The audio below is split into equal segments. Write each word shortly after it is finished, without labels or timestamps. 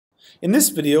In this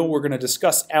video, we're going to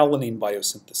discuss alanine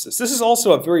biosynthesis. This is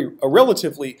also a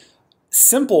relatively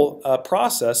simple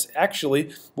process.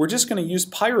 Actually, we're just going to use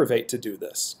pyruvate to do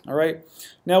this. All right.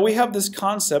 Now we have this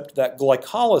concept that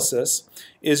glycolysis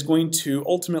is going to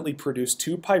ultimately produce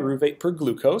 2 pyruvate per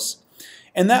glucose.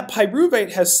 And that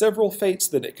pyruvate has several fates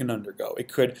that it can undergo.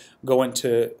 It could go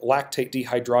into lactate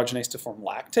dehydrogenase to form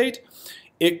lactate.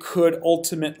 It could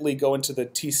ultimately go into the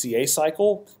TCA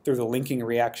cycle through the linking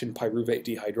reaction pyruvate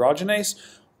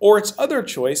dehydrogenase, or its other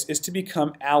choice is to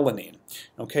become alanine.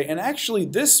 Okay, and actually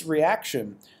this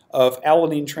reaction of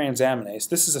alanine transaminase,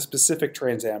 this is a specific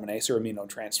transaminase or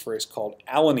aminotransferase called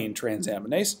alanine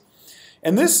transaminase,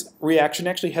 and this reaction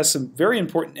actually has some very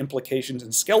important implications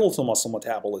in skeletal muscle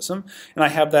metabolism, and I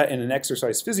have that in an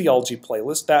exercise physiology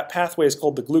playlist. That pathway is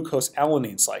called the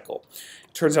glucose-alanine cycle.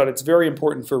 It turns out it's very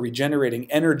important for regenerating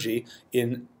energy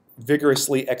in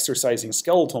vigorously exercising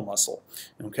skeletal muscle.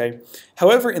 Okay?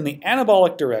 However, in the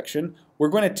anabolic direction, we're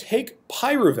going to take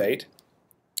pyruvate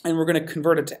and we're going to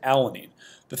convert it to alanine.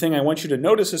 The thing I want you to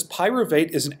notice is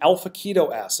pyruvate is an alpha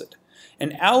keto acid.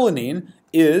 And alanine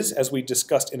is, as we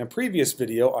discussed in a previous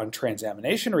video on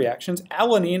transamination reactions,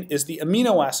 alanine is the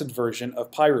amino acid version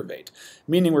of pyruvate,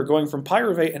 meaning we're going from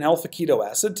pyruvate, an alpha keto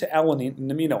acid, to alanine, an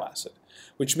amino acid,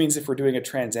 which means if we're doing a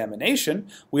transamination,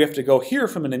 we have to go here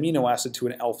from an amino acid to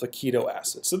an alpha keto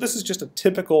acid. So this is just a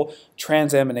typical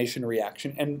transamination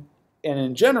reaction, and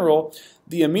in general,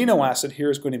 the amino acid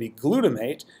here is going to be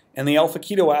glutamate, and the alpha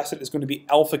keto acid is going to be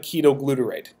alpha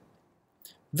ketoglutarate.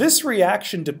 This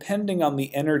reaction, depending on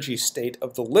the energy state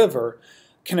of the liver,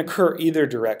 can occur either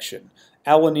direction.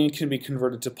 Alanine can be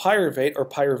converted to pyruvate, or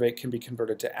pyruvate can be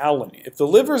converted to alanine. If the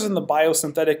liver is in the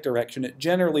biosynthetic direction, it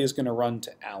generally is going to run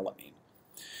to alanine.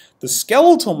 The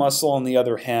skeletal muscle, on the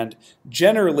other hand,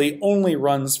 generally only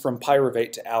runs from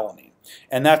pyruvate to alanine.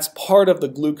 And that's part of the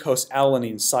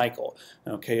glucose-alanine cycle.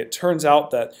 Okay, it turns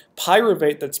out that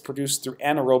pyruvate that's produced through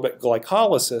anaerobic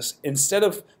glycolysis, instead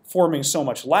of forming so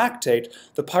much lactate,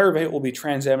 the pyruvate will be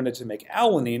transaminated to make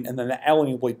alanine, and then the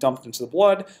alanine will be dumped into the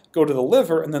blood, go to the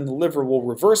liver, and then the liver will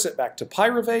reverse it back to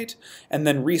pyruvate, and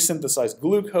then resynthesize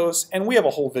glucose. And we have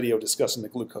a whole video discussing the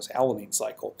glucose-alanine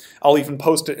cycle. I'll even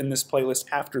post it in this playlist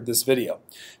after this video.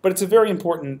 But it's a very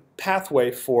important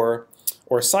pathway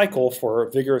or cycle for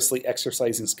vigorously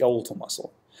exercising skeletal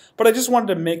muscle. But I just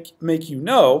wanted to make you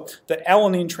know that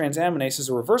alanine transaminase is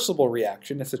a reversible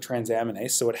reaction. It's a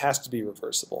transaminase, so it has to be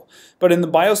reversible. But in the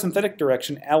biosynthetic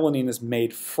direction, alanine is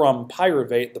made from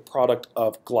pyruvate, the product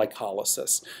of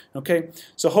glycolysis. Okay,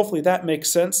 so hopefully that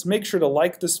makes sense. Make sure to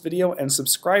like this video and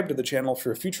subscribe to the channel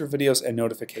for future videos and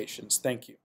notifications. Thank you.